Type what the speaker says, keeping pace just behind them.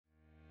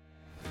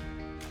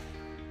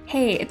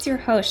Hey, it's your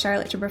host,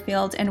 Charlotte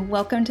Chipperfield, and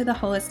welcome to the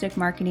Holistic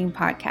Marketing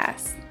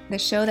Podcast, the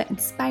show that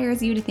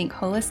inspires you to think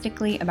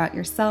holistically about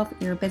yourself,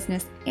 your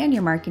business, and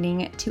your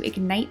marketing to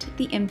ignite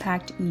the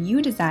impact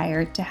you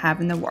desire to have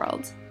in the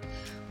world.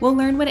 We'll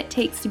learn what it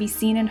takes to be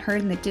seen and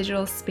heard in the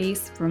digital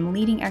space from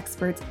leading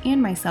experts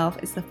and myself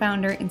as the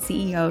founder and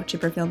CEO of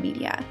Chipperfield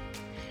Media.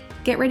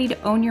 Get ready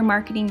to own your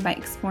marketing by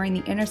exploring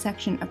the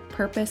intersection of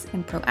purpose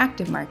and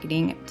proactive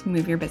marketing to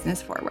move your business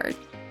forward.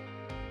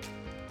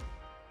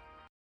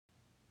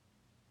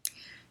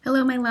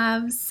 Hello, my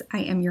loves. I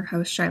am your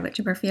host, Charlotte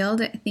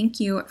Chipperfield. Thank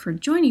you for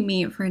joining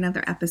me for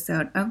another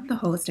episode of the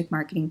Holistic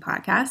Marketing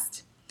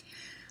Podcast.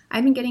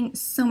 I've been getting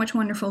so much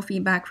wonderful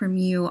feedback from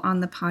you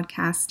on the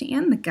podcast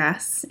and the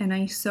guests, and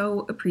I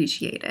so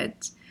appreciate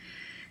it.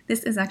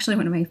 This is actually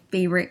one of my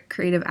favorite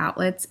creative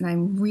outlets, and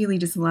I'm really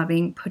just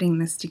loving putting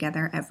this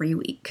together every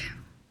week.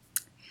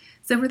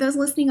 So for those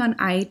listening on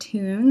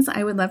iTunes,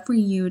 I would love for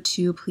you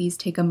to please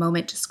take a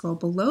moment to scroll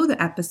below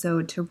the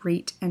episode to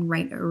rate and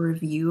write a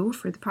review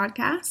for the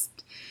podcast.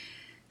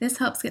 This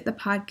helps get the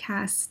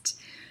podcast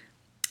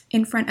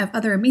in front of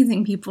other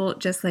amazing people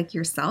just like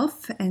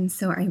yourself, and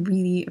so I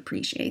really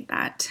appreciate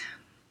that.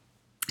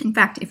 In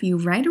fact, if you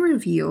write a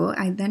review,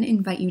 I then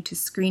invite you to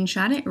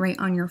screenshot it right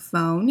on your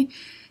phone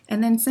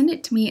and then send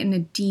it to me in a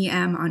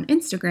DM on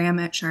Instagram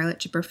at Charlotte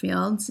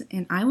Chipperfield,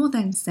 and I will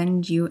then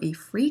send you a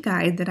free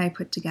guide that I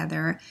put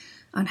together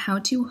on how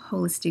to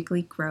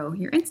holistically grow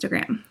your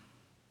Instagram.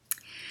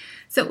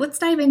 So let's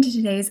dive into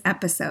today's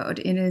episode.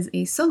 It is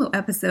a solo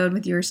episode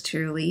with yours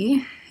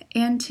truly,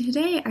 and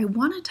today I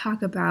want to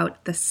talk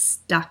about the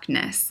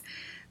stuckness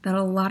that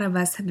a lot of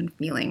us have been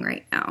feeling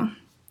right now.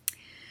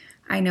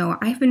 I know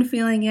I've been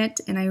feeling it,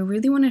 and I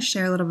really want to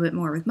share a little bit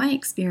more with my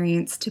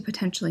experience to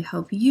potentially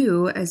help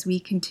you as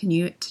we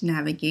continue to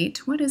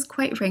navigate what is,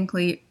 quite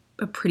frankly,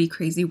 a pretty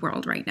crazy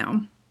world right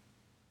now.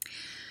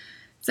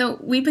 So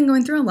we've been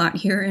going through a lot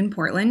here in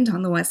Portland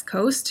on the West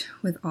Coast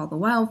with all the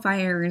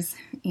wildfires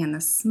and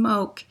the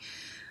smoke,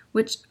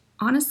 which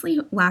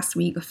honestly last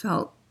week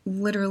felt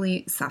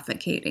literally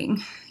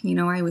suffocating. You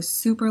know, I was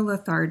super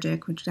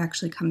lethargic, which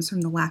actually comes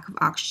from the lack of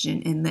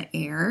oxygen in the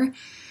air.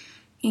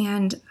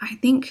 And I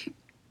think,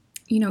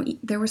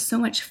 there was so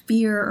much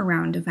fear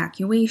around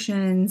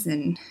evacuations,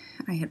 and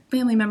I had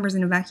family members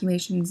in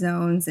evacuation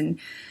zones, and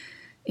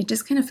it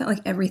just kind of felt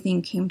like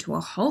everything came to a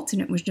halt, and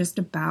it was just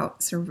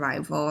about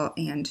survival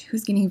and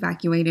who's getting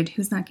evacuated,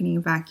 who's not getting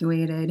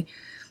evacuated,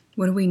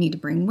 what do we need to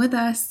bring with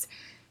us,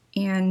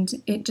 and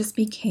it just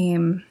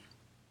became,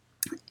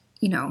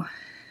 a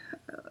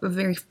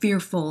very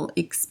fearful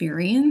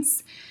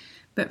experience.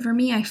 But for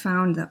me, I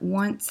found that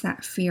once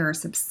that fear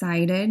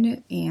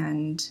subsided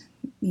and,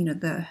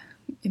 the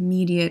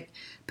immediate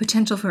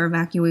potential for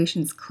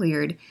evacuations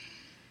cleared,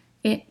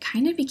 it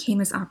kind of became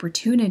this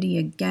opportunity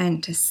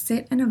again to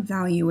sit and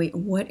evaluate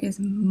what is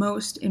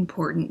most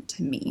important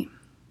to me.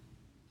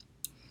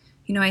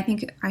 I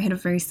think I had a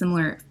very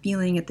similar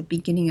feeling at the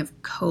beginning of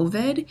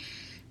COVID,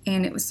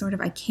 and it was sort of,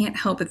 I can't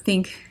help but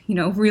think,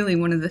 really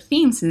one of the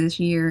themes this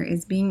year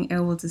is being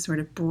able to sort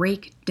of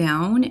break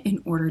down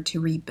in order to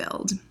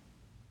rebuild.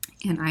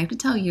 And I have to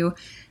tell you,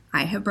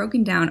 I have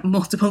broken down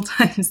multiple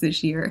times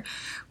this year.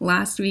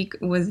 Last week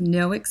was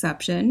no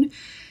exception.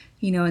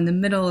 In the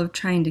middle of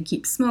trying to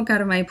keep smoke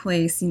out of my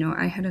place,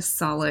 I had a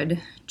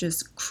solid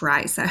just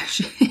cry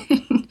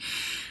session.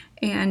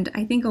 And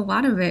I think a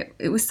lot of it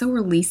was so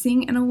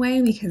releasing in a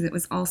way because it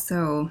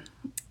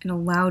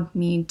allowed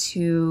me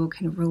to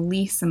kind of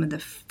release some of the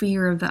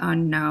fear of the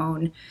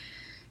unknown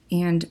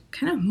and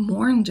kind of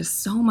mourn just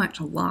so much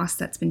loss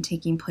that's been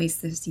taking place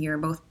this year,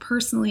 both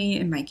personally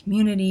in my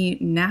community,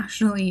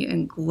 nationally,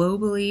 and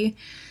globally.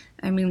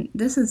 I mean,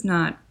 this is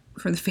not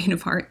for the faint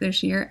of heart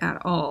this year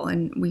at all,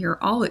 and we are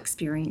all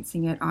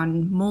experiencing it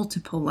on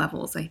multiple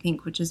levels, I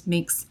think, which just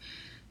makes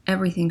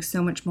everything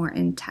so much more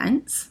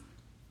intense.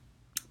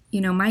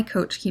 My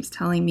coach keeps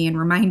telling me and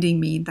reminding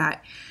me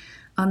that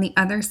on the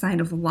other side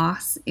of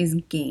loss is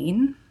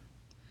gain.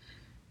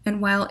 And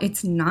while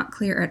it's not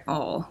clear at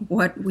all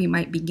what we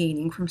might be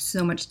gaining from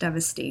so much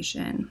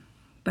devastation,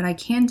 but I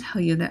can tell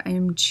you that I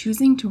am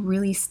choosing to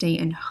really stay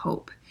in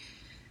hope.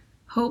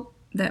 Hope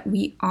that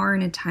we are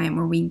in a time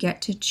where we get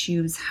to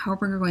choose how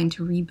we're going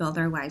to rebuild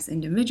our lives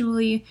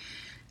individually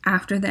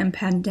after the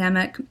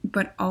pandemic,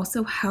 but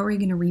also how we're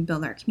going to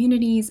rebuild our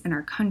communities and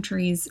our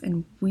countries,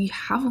 and we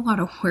have a lot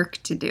of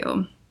work to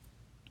do.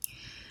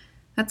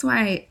 That's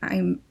why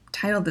I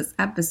titled this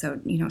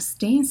episode,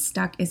 Staying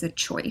Stuck is a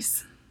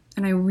Choice.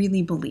 And I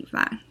really believe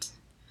that.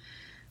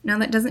 Now,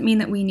 that doesn't mean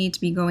that we need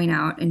to be going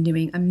out and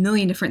doing a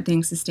million different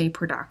things to stay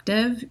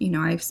productive.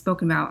 I've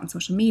spoken about on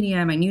social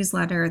media, my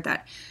newsletter,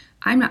 that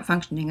I'm not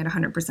functioning at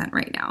 100%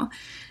 right now.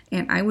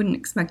 And I wouldn't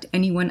expect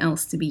anyone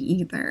else to be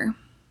either.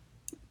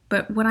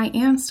 But what I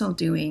am still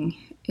doing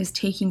is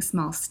taking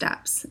small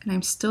steps, and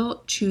I'm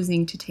still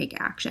choosing to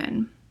take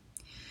action.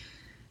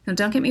 Now,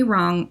 don't get me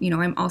wrong,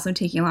 I'm also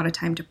taking a lot of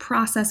time to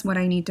process what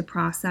I need to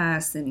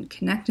process and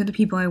connect to the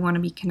people I want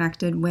to be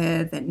connected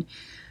with and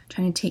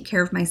trying to take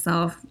care of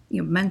myself,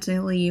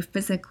 mentally,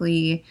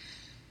 physically.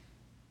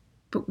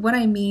 But what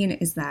I mean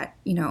is that,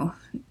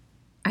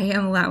 I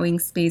am allowing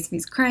space for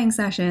these crying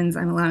sessions.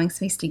 I'm allowing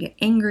space to get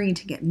angry,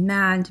 to get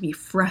mad, to be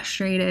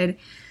frustrated.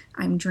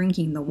 I'm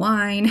drinking the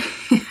wine.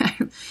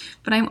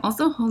 But I'm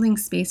also holding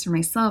space for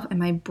myself and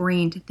my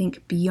brain to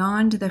think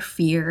beyond the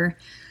fear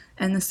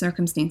and the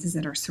circumstances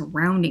that are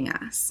surrounding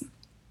us.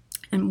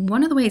 And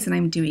one of the ways that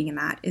I'm doing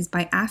that is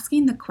by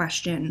asking the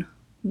question,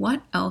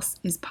 what else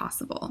is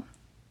possible?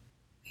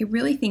 I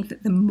really think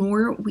that the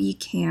more we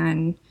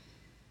can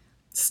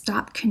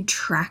stop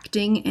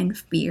contracting in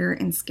fear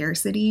and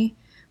scarcity,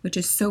 which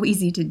is so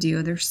easy to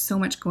do. There's so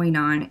much going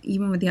on,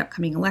 even with the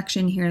upcoming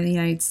election here in the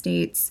United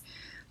States.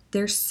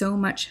 There's so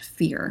much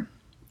fear.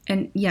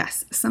 And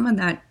yes, some of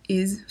that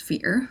is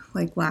fear.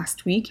 Like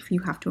last week, if you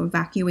have to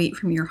evacuate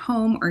from your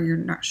home or you're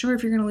not sure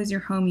if you're going to lose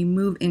your home, you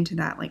move into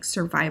that like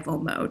survival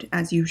mode,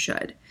 as you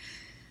should.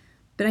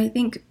 But I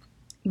think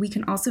we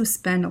can also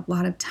spend a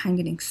lot of time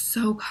getting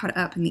so caught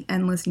up in the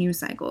endless news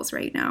cycles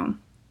right now,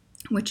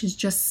 which is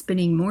just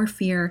spinning more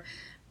fear,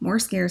 more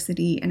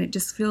scarcity, and it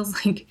just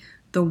feels like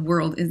the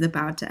world is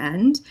about to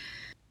end.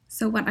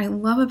 So what I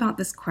love about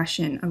this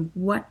question of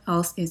what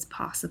else is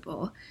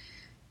possible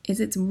is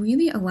it's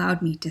really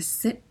allowed me to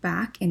sit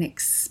back and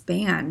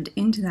expand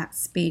into that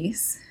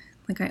space.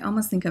 Like I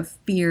almost think of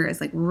fear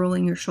as like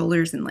rolling your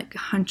shoulders and like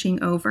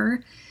hunching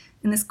over.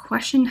 And this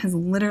question has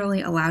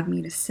literally allowed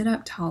me to sit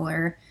up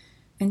taller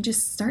and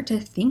just start to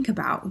think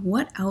about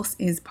what else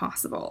is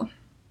possible.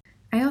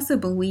 I also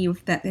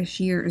believe that this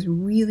year is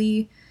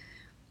really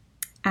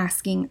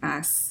asking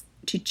us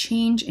to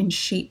change and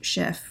shape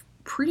shift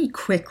pretty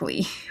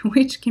quickly,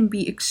 which can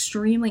be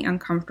extremely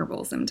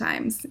uncomfortable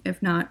sometimes,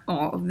 if not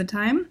all of the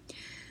time.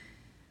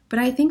 But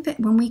I think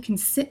that when we can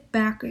sit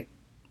back,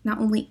 not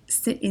only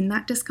sit in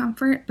that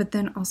discomfort, but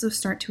then also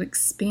start to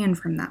expand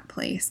from that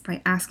place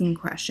by asking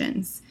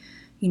questions.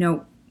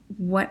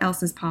 What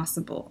else is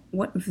possible?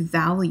 What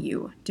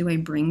value do I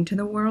bring to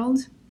the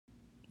world?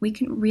 We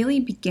can really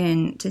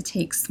begin to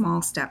take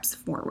small steps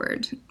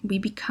forward. We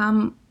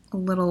become a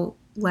little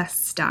less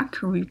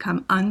stuck, or we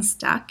become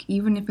unstuck,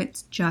 even if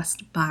it's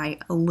just by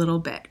a little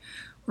bit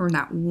or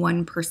that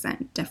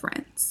 1%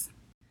 difference.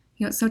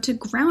 So to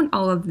ground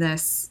all of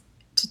this,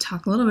 to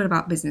talk a little bit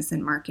about business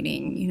and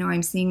marketing,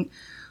 I'm seeing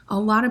a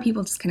lot of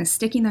people just kind of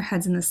sticking their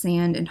heads in the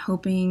sand and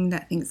hoping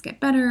that things get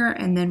better.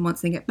 And then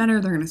once they get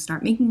better, they're going to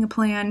start making a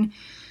plan.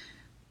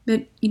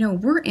 But,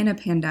 we're in a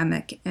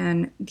pandemic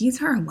and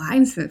these are our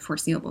lives for the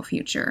foreseeable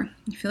future.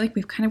 I feel like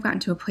we've kind of gotten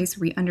to a place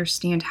where we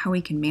understand how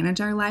we can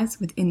manage our lives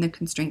within the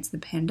constraints of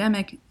the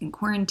pandemic and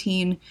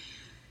quarantine.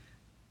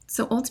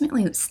 So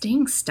ultimately,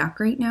 staying stuck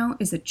right now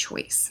is a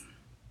choice.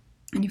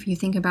 And if you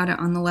think about it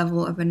on the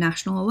level of a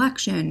national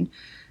election,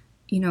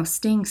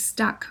 staying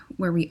stuck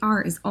where we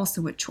are is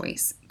also a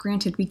choice.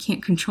 Granted, we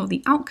can't control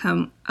the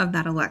outcome of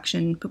that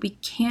election, but we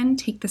can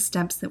take the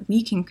steps that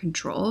we can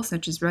control,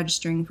 such as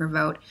registering for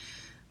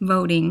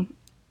voting.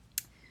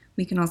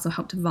 We can also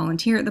help to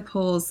volunteer at the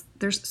polls.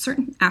 There's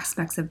certain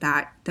aspects of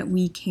that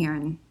we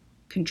can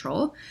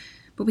control,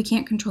 but we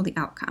can't control the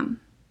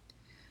outcome.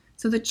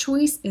 So the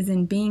choice is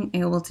in being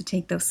able to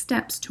take those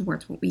steps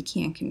towards what we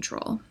can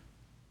control.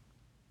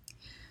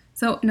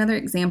 So another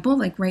example,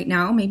 like right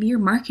now, maybe your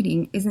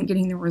marketing isn't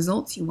getting the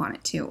results you want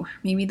it to.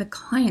 Maybe the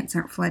clients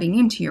aren't flooding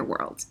into your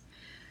world.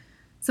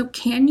 So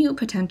can you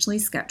potentially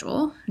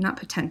schedule, not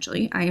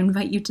potentially, I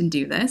invite you to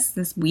do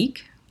this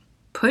week,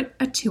 put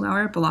a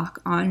 2-hour block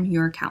on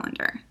your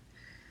calendar.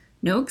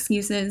 No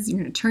excuses. You're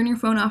going to turn your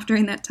phone off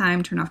during that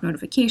time, turn off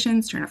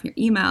notifications, turn off your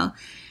email.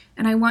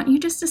 And I want you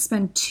just to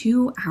spend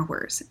 2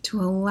 hours to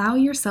allow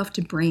yourself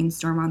to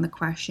brainstorm on the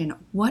question,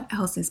 what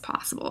else is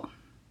possible?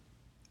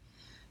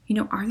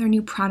 Are there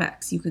new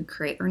products you could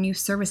create or new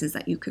services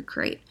that you could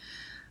create?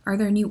 Are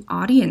there new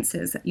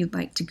audiences that you'd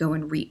like to go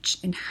and reach?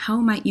 And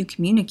how might you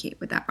communicate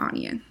with that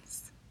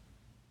audience?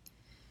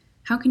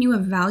 How can you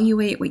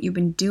evaluate what you've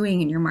been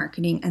doing in your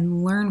marketing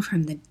and learn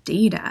from the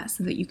data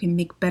so that you can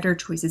make better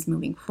choices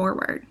moving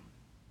forward?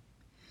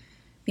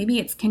 Maybe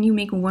it's, can you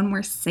make one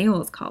more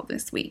sales call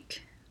this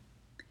week?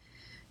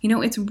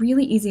 It's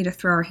really easy to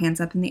throw our hands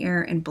up in the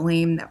air and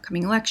blame the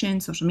upcoming election,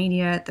 social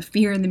media, the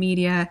fear in the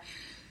media,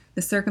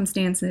 the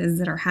circumstances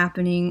that are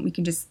happening. We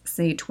can just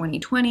say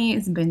 2020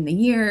 has been the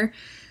year,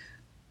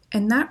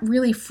 and that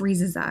really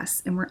freezes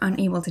us and we're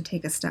unable to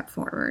take a step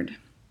forward.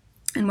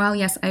 And while,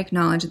 yes, I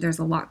acknowledge that there's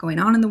a lot going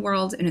on in the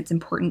world and it's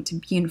important to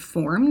be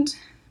informed,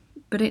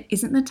 but it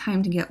isn't the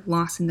time to get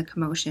lost in the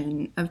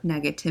commotion of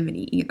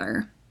negativity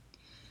either.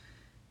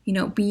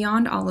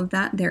 Beyond all of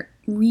that, there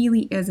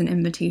really is an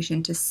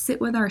invitation to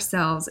sit with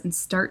ourselves and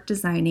start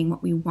designing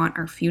what we want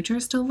our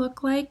futures to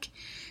look like,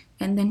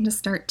 and then to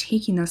start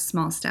taking those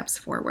small steps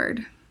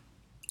forward.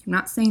 I'm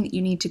not saying that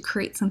you need to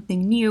create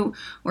something new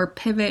or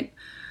pivot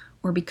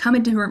or become a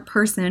different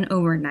person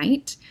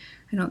overnight.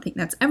 I don't think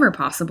that's ever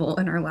possible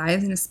in our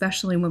lives, and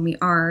especially when we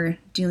are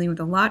dealing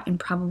with a lot and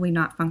probably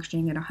not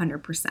functioning at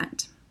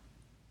 100%.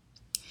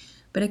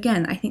 But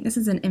again, I think this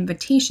is an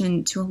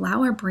invitation to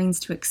allow our brains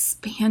to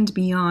expand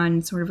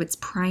beyond sort of its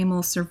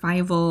primal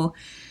survival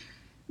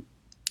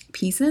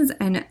pieces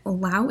and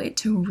allow it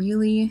to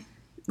really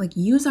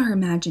use our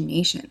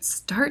imagination.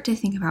 Start to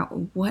think about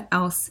what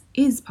else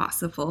is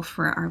possible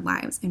for our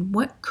lives and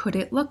what could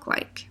it look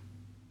like.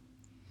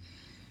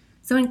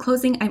 So in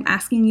closing, I'm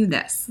asking you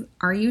this.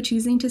 Are you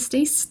choosing to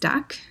stay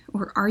stuck,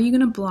 or are you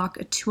going to block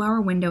a 2-hour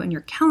window in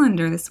your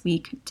calendar this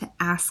week to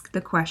ask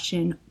the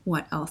question,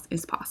 what else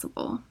is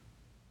possible?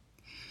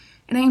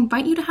 And I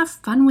invite you to have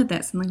fun with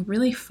this and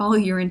really follow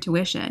your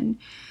intuition.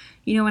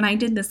 When I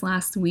did this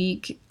last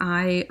week,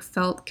 I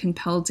felt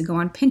compelled to go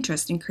on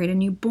Pinterest and create a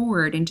new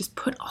board and just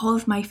put all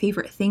of my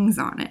favorite things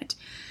on it.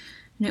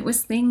 And it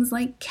was things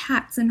like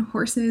cats and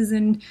horses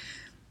and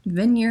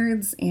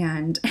vineyards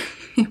and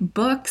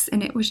books,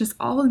 and it was just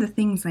all of the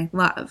things I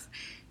love.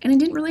 And it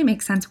didn't really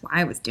make sense why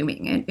I was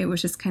doing it. It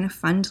was just kind of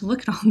fun to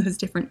look at all those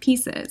different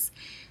pieces.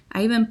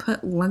 I even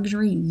put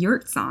luxury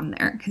yurts on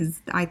there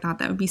because I thought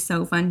that would be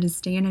so fun to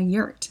stay in a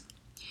yurt.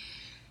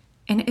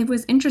 And it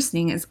was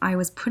interesting as I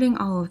was putting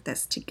all of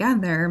this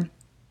together,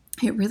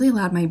 it really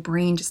allowed my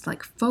brain just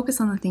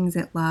focus on the things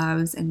it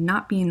loves and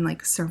not be in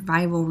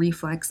survival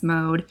reflex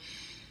mode.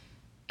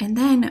 And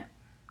then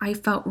I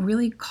felt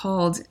really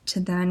called to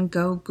then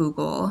go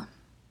Google,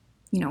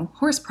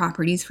 horse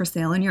properties for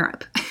sale in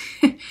Europe.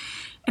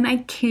 And I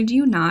kid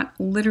you not,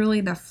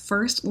 literally the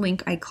first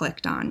link I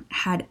clicked on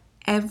had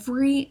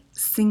every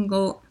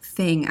single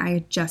thing I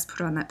had just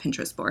put on that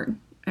Pinterest board.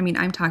 I mean,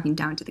 I'm talking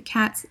down to the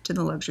cats, to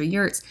the luxury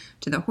yurts,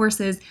 to the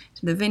horses,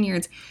 to the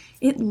vineyards.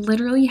 It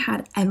literally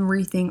had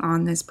everything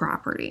on this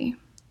property.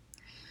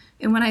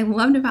 And what I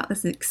loved about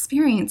this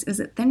experience is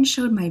it then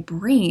showed my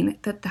brain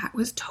that that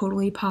was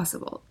totally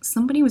possible.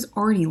 Somebody was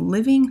already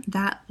living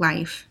that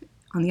life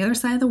on the other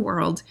side of the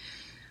world,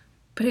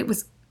 but it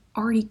was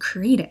already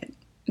created.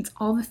 It's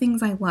all the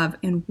things I love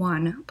in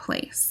one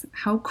place.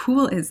 How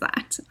cool is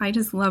that? I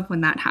just love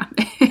when that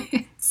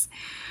happens.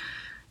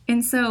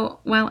 And so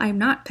while I'm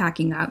not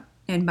packing up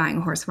and buying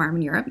a horse farm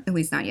in Europe, at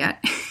least not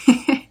yet,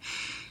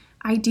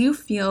 I do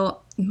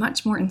feel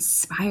much more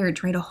inspired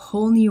to write a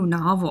whole new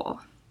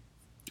novel.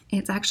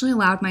 It's actually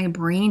allowed my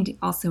brain to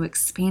also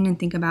expand and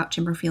think about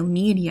Chipperfield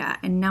Media.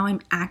 And now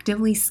I'm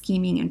actively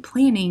scheming and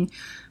planning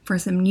for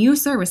some new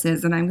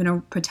services that I'm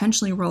going to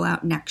potentially roll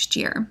out next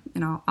year.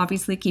 And I'll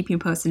obviously keep you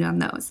posted on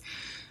those.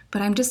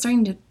 But I'm just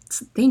starting to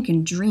think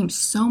and dream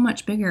so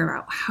much bigger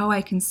about how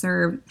I can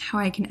serve, how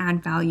I can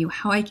add value,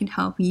 how I can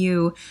help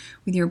you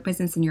with your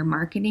business and your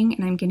marketing.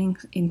 And I'm getting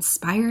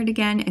inspired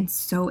again and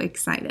so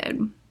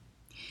excited.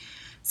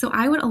 So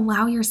I would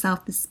allow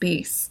yourself the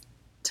space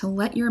to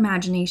let your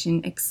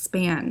imagination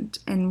expand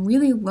and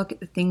really look at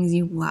the things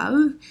you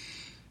love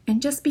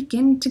and just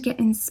begin to get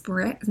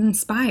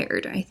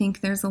inspired. I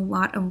think there's a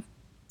lot of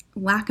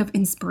lack of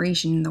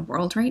inspiration in the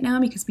world right now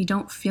because we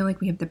don't feel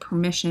like we have the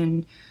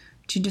permission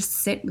to just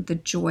sit with the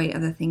joy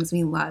of the things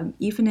we love,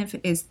 even if it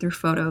is through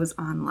photos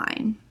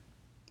online.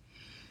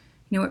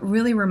 It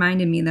really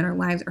reminded me that our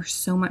lives are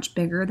so much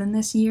bigger than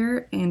this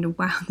year. And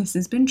while this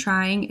has been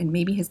trying and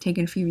maybe has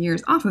taken a few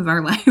years off of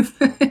our life,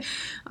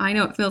 I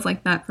know it feels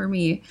like that for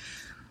me.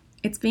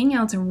 It's being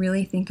able to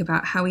really think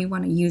about how we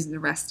want to use the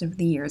rest of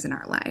the years in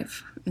our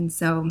life. And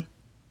so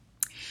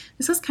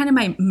this was kind of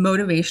my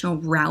motivational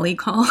rally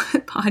call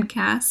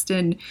podcast.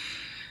 And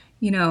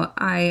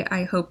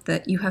I hope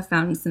that you have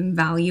found some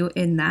value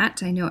in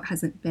that. I know it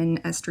hasn't been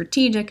as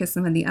strategic as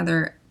some of the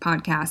other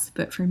podcasts,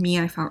 but for me,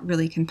 I felt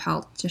really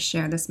compelled to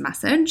share this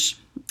message.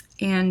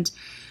 And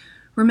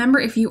remember,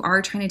 if you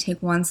are trying to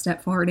take one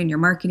step forward in your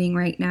marketing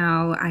right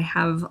now, I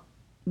have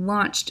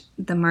launched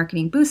the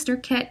Marketing Booster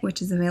Kit,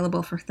 which is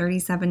available for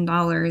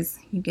 $37.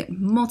 You get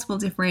multiple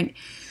different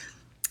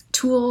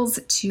tools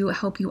to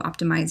help you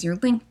optimize your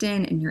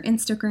LinkedIn and your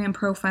Instagram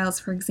profiles,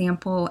 for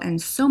example,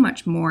 and so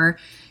much more,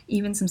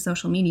 even some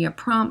social media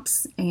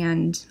prompts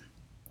and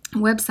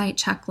website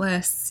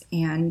checklists.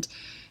 And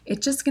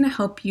it's just going to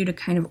help you to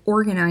kind of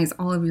organize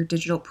all of your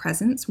digital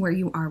presence where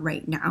you are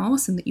right now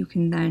so that you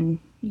can then,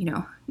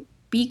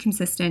 be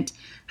consistent,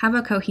 have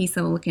a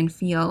cohesive look and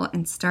feel,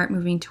 and start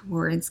moving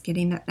towards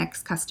getting that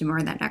next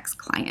customer, that next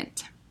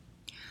client.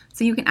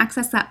 So you can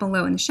access that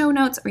below in the show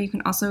notes, or you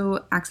can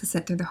also access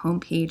it through the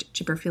homepage,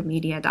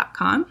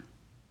 chipperfieldmedia.com.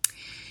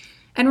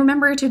 And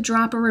remember to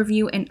drop a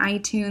review in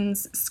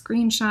iTunes,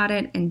 screenshot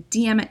it, and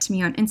DM it to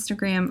me on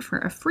Instagram for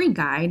a free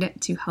guide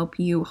to help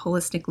you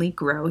holistically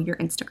grow your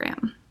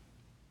Instagram.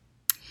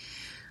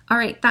 All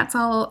right, that's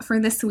all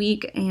for this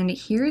week, and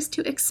here's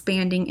to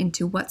expanding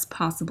into what's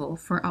possible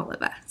for all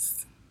of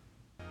us.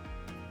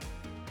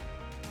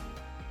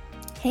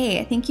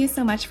 Hey, thank you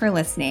so much for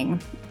listening.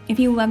 If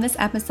you love this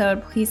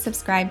episode, please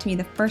subscribe to be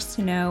the first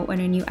to know when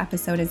a new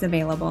episode is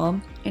available.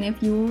 And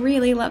if you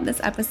really love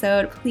this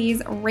episode,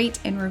 please rate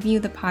and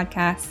review the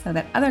podcast so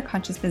that other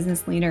conscious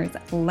business leaders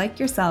like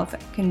yourself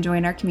can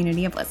join our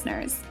community of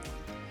listeners.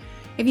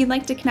 If you'd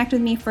like to connect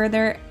with me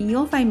further,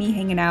 you'll find me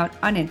hanging out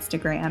on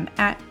Instagram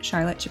at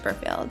Charlotte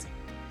Chipperfield.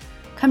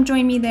 Come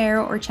join me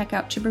there or check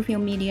out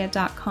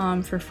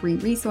chipperfieldmedia.com for free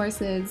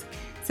resources,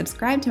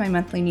 subscribe to my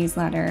monthly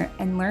newsletter,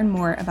 and learn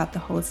more about the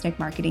Holistic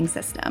Marketing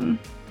System.